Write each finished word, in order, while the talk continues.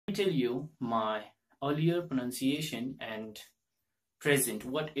Tell you my earlier pronunciation and present.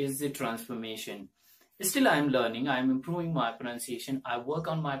 What is the transformation? Still, I am learning. I am improving my pronunciation. I work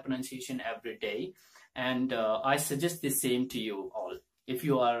on my pronunciation every day, and I suggest the same to you all. If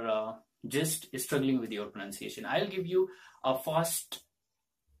you are just struggling with your pronunciation, I'll give you a fast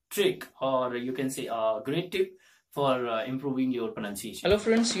trick, or you can say a great tip for improving your pronunciation. Hello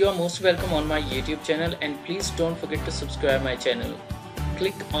friends, you are most welcome on my YouTube channel, and please don't forget to subscribe my channel.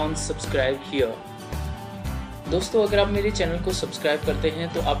 Click on subscribe here. दोस्तों, अगर आप मेरे channel को subscribe करते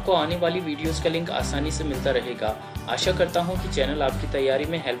हैं तो आपको आने वाली वीडियोस का लिंक आसानी से मिलता रहेगा। आशा करता हूं कि चैनल आपकी तैयारी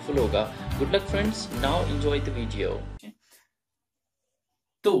में हेल्पफुल होगा। Good luck friends, now enjoy the video.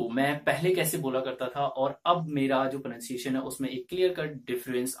 तो मैं पहले कैसे बोला करता था और अब मेरा जो प्रोनाउंसिएशन है उसमें एक क्लियर कट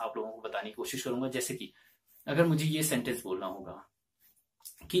डिफरेंस आप लोगों को बताने की कोशिश करूंगा। जैसे कि अगर मुझे ये सेंटेंस बोलना होगा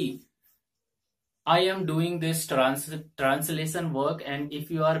कि I am doing this translation work, and if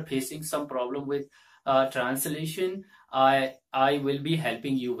you are facing some problem with translation, I will be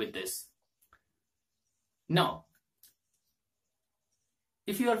helping you with this. Now,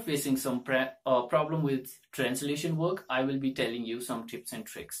 if you are facing some problem with translation work, I will be telling you some tips and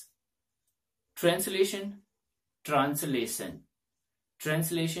tricks. Translation, translation,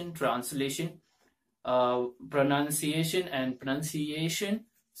 translation, translation, pronunciation and pronunciation.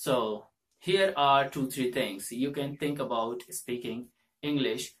 So here are 2-3 things you can think about speaking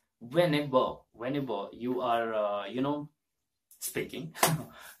English whenever you are speaking.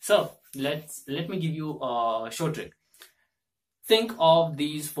 So let me give you a short trick. Think of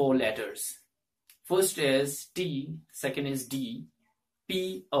these 4 letters. First is T, second is D,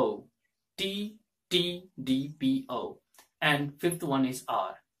 P, O, T, T, D, P, O, and fifth one is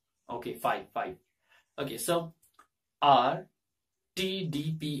R. Okay, five. Okay, so R, T,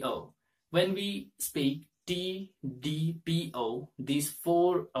 D, P, O. When we speak T, D, P, O, these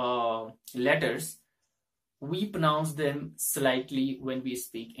 4 letters, we pronounce them slightly when we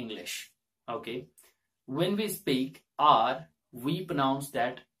speak English. Okay, when we speak R, we pronounce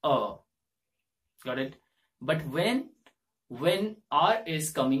that got it? But when R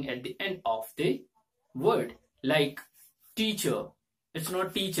is coming at the end of the word, like teacher, it's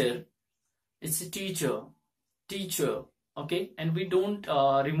not teacher, it's a teacher, teacher. Okay, and we don't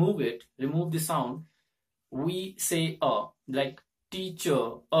remove the sound. We say like teacher,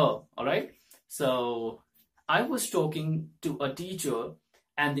 all right? So I was talking to a teacher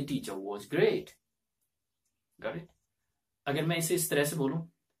and the teacher was great. Got it? अगर मैं इसे इस तरह से बोलूं,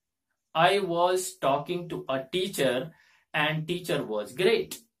 I was talking to a teacher and teacher was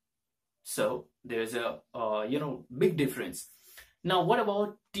great. So there's a big difference. Now what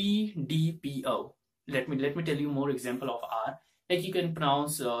about T, D, P, O? Let me tell you more example of R. Like you can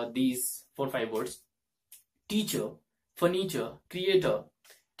pronounce these 4-5 words: teacher, furniture, creator,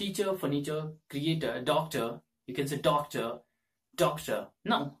 teacher, furniture, creator, doctor. You can say doctor, doctor.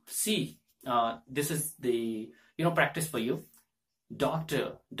 Now see, this is the practice for you.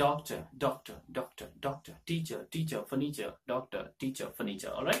 Doctor, doctor, doctor, doctor, doctor, teacher, teacher, furniture, doctor, teacher,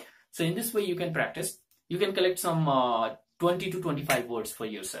 furniture. All right. So in this way you can practice. You can collect some 20 to 25 words for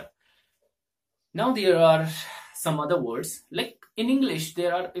yourself. Now there are some other words, like in English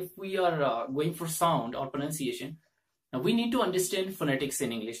there are, if we are going for sound or pronunciation, now we need to understand phonetics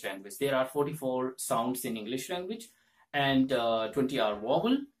in English language. There are 44 sounds in English language, and 20 are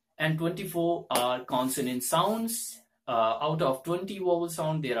vowel and 24 are consonant sounds. Out of 20 vowel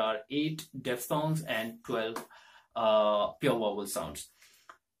sound, there are 8 diphthongs and 12 pure vowel sounds.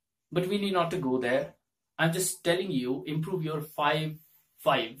 But we need not to go there. I'm just telling you, improve your five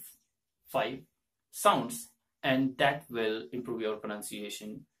sounds, and that will improve your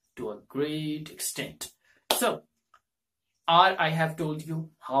pronunciation to a great extent. So R, I have told you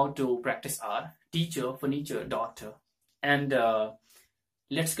how to practice R: teacher, furniture, doctor. And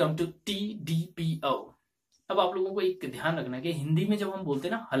let's come to T, D, P, O. अब आप लोगों को एक ध्यान रखना है कि हिंदी में जब हम बोलते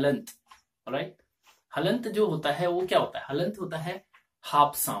हैं ना हलंत, राइट, हलंत जो होता है वो क्या होता है? हलंत होता है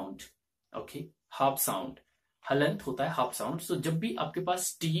half sound. Okay, half sound, हलंत होता है हाफ साउंड. सो जब भी आपके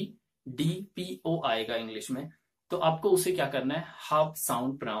पास टी, डी, पी, ओ आएगा इंग्लिश में, तो आपको उसे क्या करना है? हाफ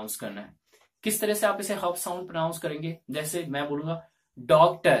साउंड प्रोनाउंस करना है. किस तरह से आप इसे हाफ साउंड प्रोनाउंस करेंगे? जैसे मैं बोलूंगा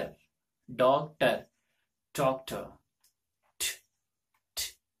doctor, doctor, doctor.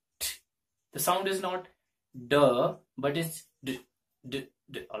 The sound is not d, but it's d.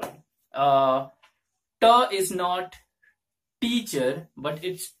 All right. T is not teacher, but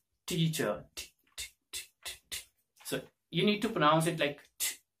it's teacher. So you need to pronounce it like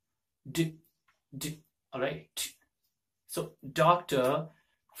d. All right. So doctor,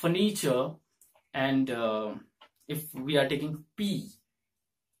 furniture, and if we are taking P,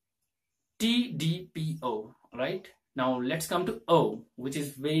 TDPO, right? Now let's come to O, which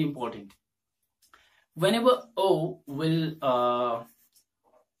is very important. Whenever O will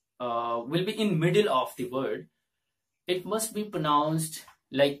be in middle of the word, it must be pronounced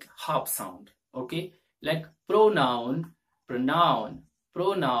like half sound, okay? Like pronoun, pronoun,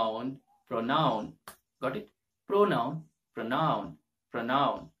 pronoun, pronoun. Got it? Pronoun, pronoun,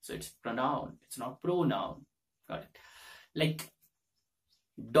 pronoun. So it's pronoun, it's not pronoun. Got it? Like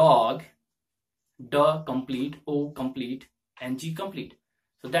dog, D complete, O complete, and G complete.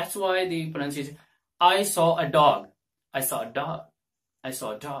 So that's why the pronunciation. I saw a dog. I saw a dog. I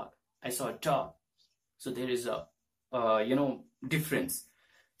saw a dog. I saw a dog. So there is a difference.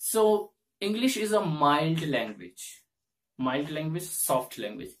 So English is a mild language, soft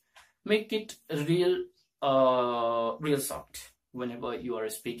language. Make it real soft whenever you are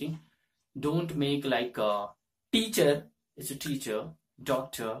speaking. Don't make like a teacher is a teacher,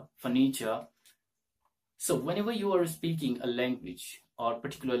 doctor, furniture. So whenever you are speaking a language, or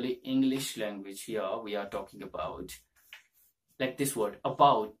particularly English language, here we are talking about like this word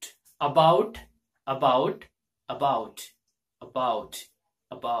about, about, about, about, about,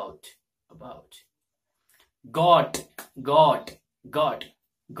 about, about. Got, got, got,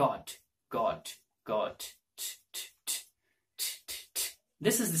 got, got, got.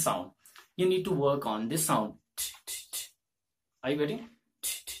 This is the sound. You need to work on this sound. Are you getting?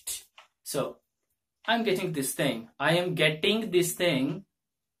 So I'm getting this thing. I am getting this thing.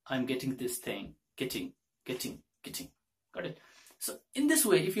 I'm getting this thing. Getting. Got it? So in this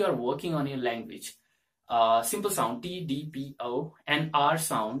way, if you are working on your language, simple sound T, D, P, O and R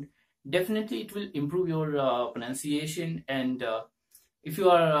sound, definitely it will improve your pronunciation. And if you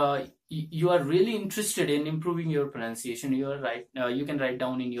are really interested in improving your pronunciation, you can write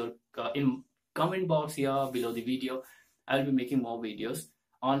down in your in comment box here below the video. I'll be making more videos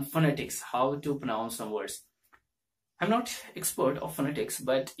on phonetics, how to pronounce some words. I'm not expert of phonetics,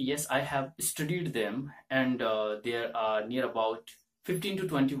 but yes, I have studied them, and there are near about 15 to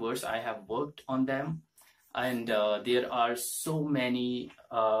 20 words I have worked on them, and there are so many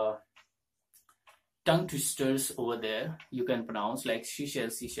tongue twisters over there you can pronounce, like she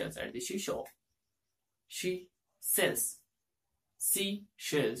sells at the seashore. She sells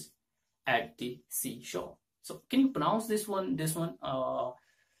seashells at the seashore. So can you pronounce this one?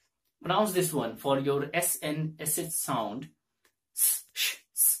 Pronounce this one for your S and SH sound.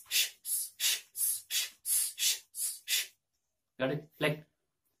 Got it? Like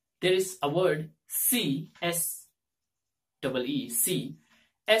there is a word C, S double E, C,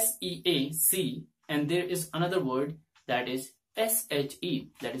 S-E-A-C, and there is another word that is S-H-E,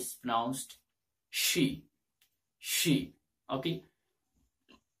 that is pronounced she. Okay.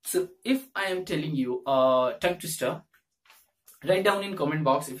 So if I am telling you tongue twister, write down in comment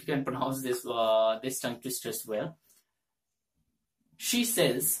box if you can pronounce this tongue twister as well. She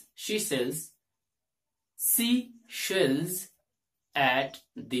sells seashells at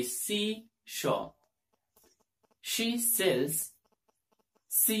the seashore. She sells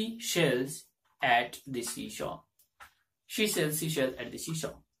seashells at the seashore. She sells seashells at the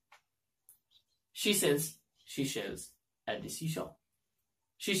seashore. She sells seashells at the seashore.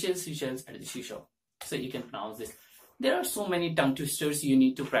 She sells seashells at the seashore. So you can pronounce this. There are so many tongue twisters you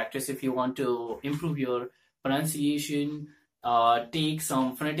need to practice if you want to improve your pronunciation. Take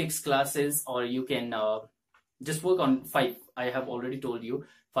some phonetics classes, or you can just work on 5. I have already told you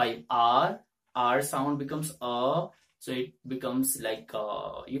 5. R sound becomes a, so it becomes like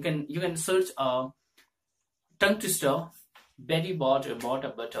you can search a tongue twister. Betty bought a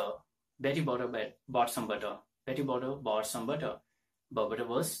butter. Betty bought some butter. Betty bought some butter. But butter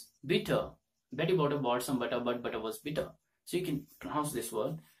was bitter. Betty bought some butter, but butter was bitter. So you can pronounce this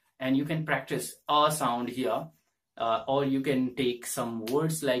word, and you can practice a sound here, or you can take some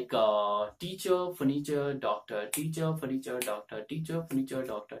words like teacher, furniture, doctor, teacher, furniture, doctor, teacher, furniture,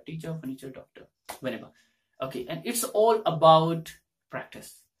 doctor, teacher, furniture, doctor, whenever. Okay, and it's all about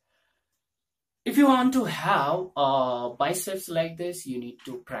practice. If you want to have biceps like this, you need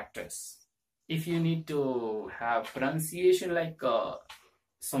to practice. If you need to have pronunciation like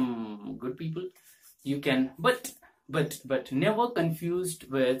some good people, you can, but never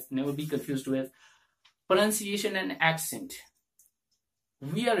be confused with pronunciation and accent.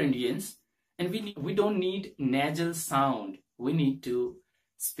 We are Indians, and we don't need nasal sound. We need to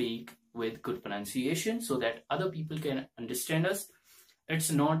speak with good pronunciation so that other people can understand us.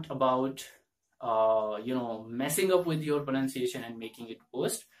 It's not about messing up with your pronunciation and making it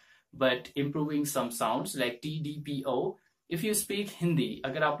worse, but improving some sounds like T, D, P, O. If you speak Hindi,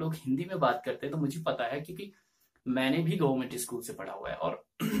 अगर आप लोग हिंदी में बात करते हैं तो मुझे पता है, क्योंकि मैंने भी गवर्नमेंट स्कूल से पढ़ा हुआ है और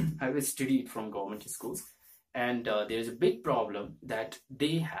I have studied from government schools, and there's a big problem that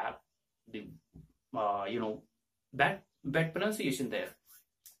they have the bad pronunciation there.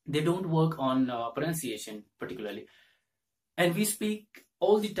 They don't work on pronunciation particularly, and we speak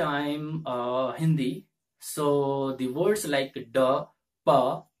all the time Hindi. So the words like da,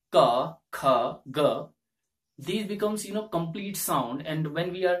 pa, ka, kha, ga, these becomes complete sound. And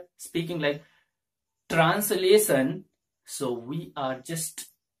when we are speaking like translation, so we are just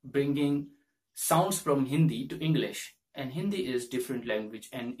bringing sounds from Hindi to English, and Hindi is different language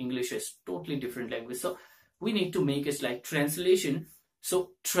and English is totally different language. So we need to make it like translation.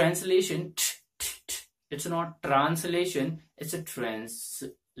 So translation, it's not translation, it's a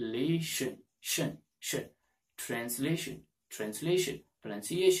translation, translation,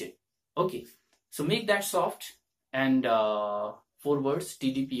 pronunciation. Okay, so make that soft, and 4 words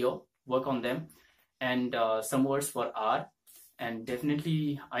TDPO, work on them, and some words for R. And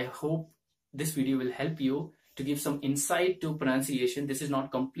definitely I hope this video will help you to give some insight to pronunciation. This is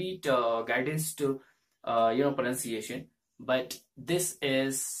not complete guidance to pronunciation, but this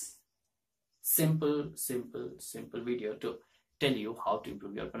is simple video to tell you how to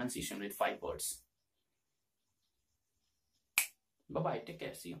improve your pronunciation with 5 words. Bye bye, take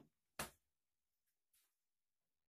care, see you.